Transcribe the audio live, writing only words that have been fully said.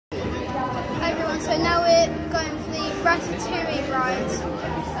so now we're going for the Ratatouille ride.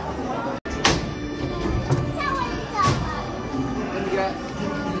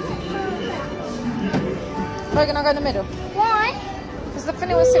 We're gonna go in the middle. Why? Because the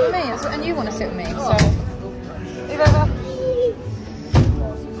Finny wants to sit with me, and you want to sit with me. So, move over.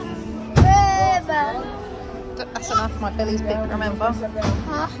 That's enough. My belly's big. Remember?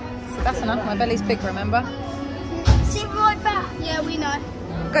 Huh? So that's enough. My belly's big. Remember? Sit right back. Yeah, we know.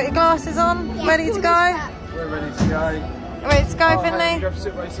 Got your glasses on? Yeah, ready to go? We're ready to go. Ready to go, Finley? You have to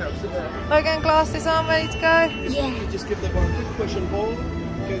sit by yourself, sit there. Logo and glasses on, ready to go? Yeah. Just give them one quick push and pull.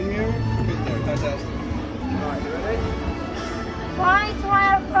 Get here. Good there, fantastic. Alright, you ready? Why do I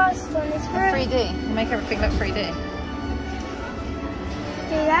have glasses on this room? 3D. You make everything look 3D.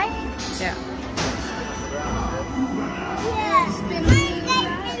 Do they? Yeah. Yeah.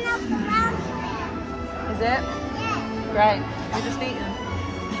 Is it? Yeah. Great. We're just eating.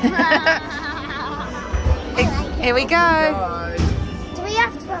 Here we go. Bye. Do we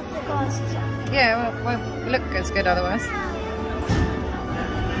have to have the glasses on? Yeah, well, look as good otherwise.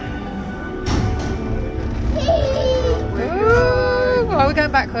 Ooh, well, we're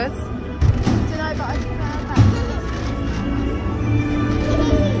going backwards. Don't know, but I can go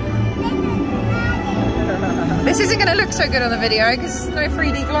This isn't going to look so good on the video because there's no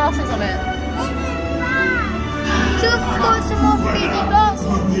 3D glasses on it. So I've got some more 3D glasses.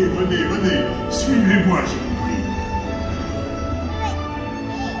 Venez, suivez-moi, j'ai compris.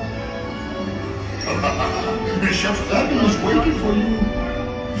 My chef Daddy is waiting for you.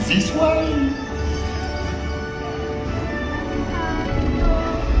 This way.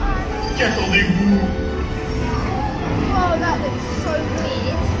 Qu'attendez-vous? Oh, that looks so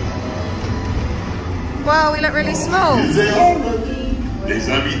weird. Wow, we look really small. Des hommes, des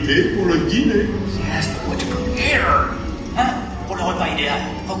invités pour le dîner. Yes, but what to prepare? Hein? Pour le repas idéal?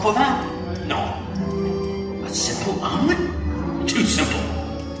 Coq au vin? Non. A simple omelet? Too simple.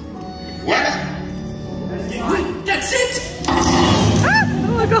 Voilà. Wait, that's it! Ah!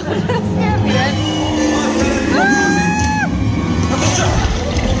 Oh my god, that scared me then.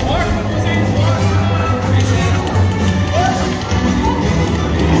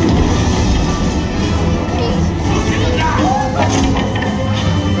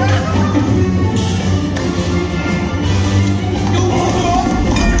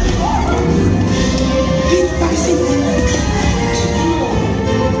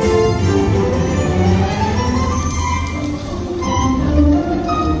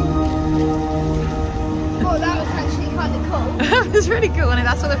 It's really cool, and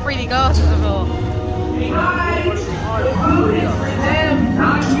that's what the 3D glasses are for.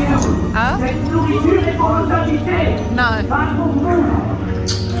 Huh? No.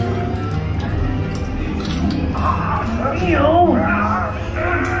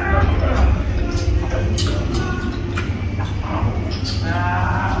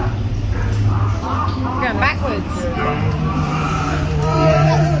 Going backwards.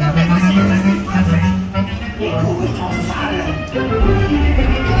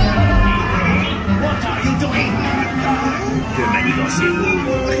 What are you doing? Que manigancez-vous?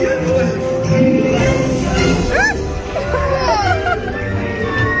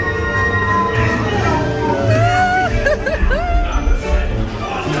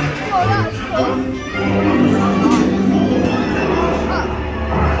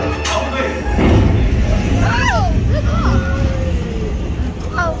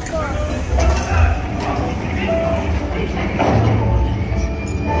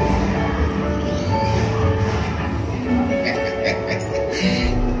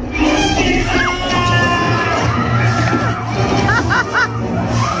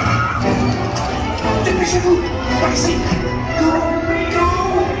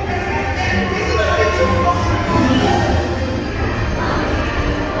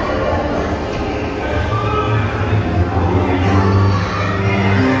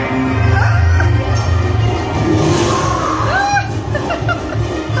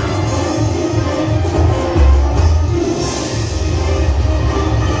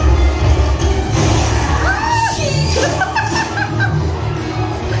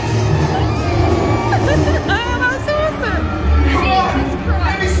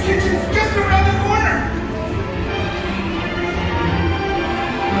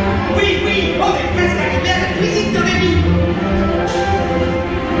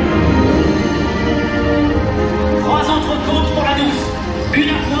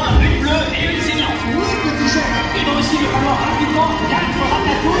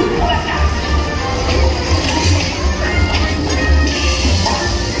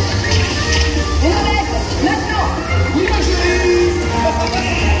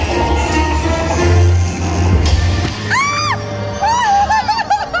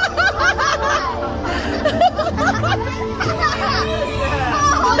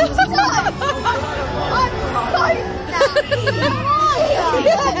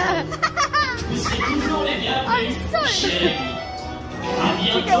 Did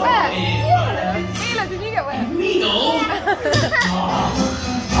you get wet? Yeah. Mila, did you get wet?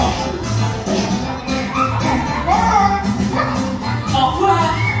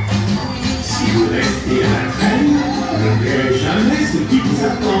 Si vous restez à la traîne, vous ne verrez jamais ce qui vous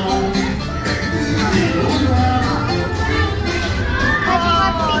attend.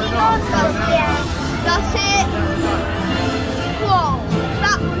 That's it. Whoa,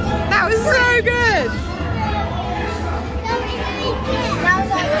 That was so good.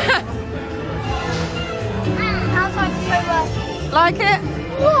 That was like so worth it. Like it?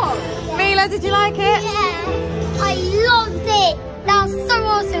 What? Mila, did you like it? Yeah, I loved it. That was so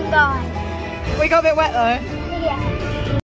awesome, guys. We got a bit wet though.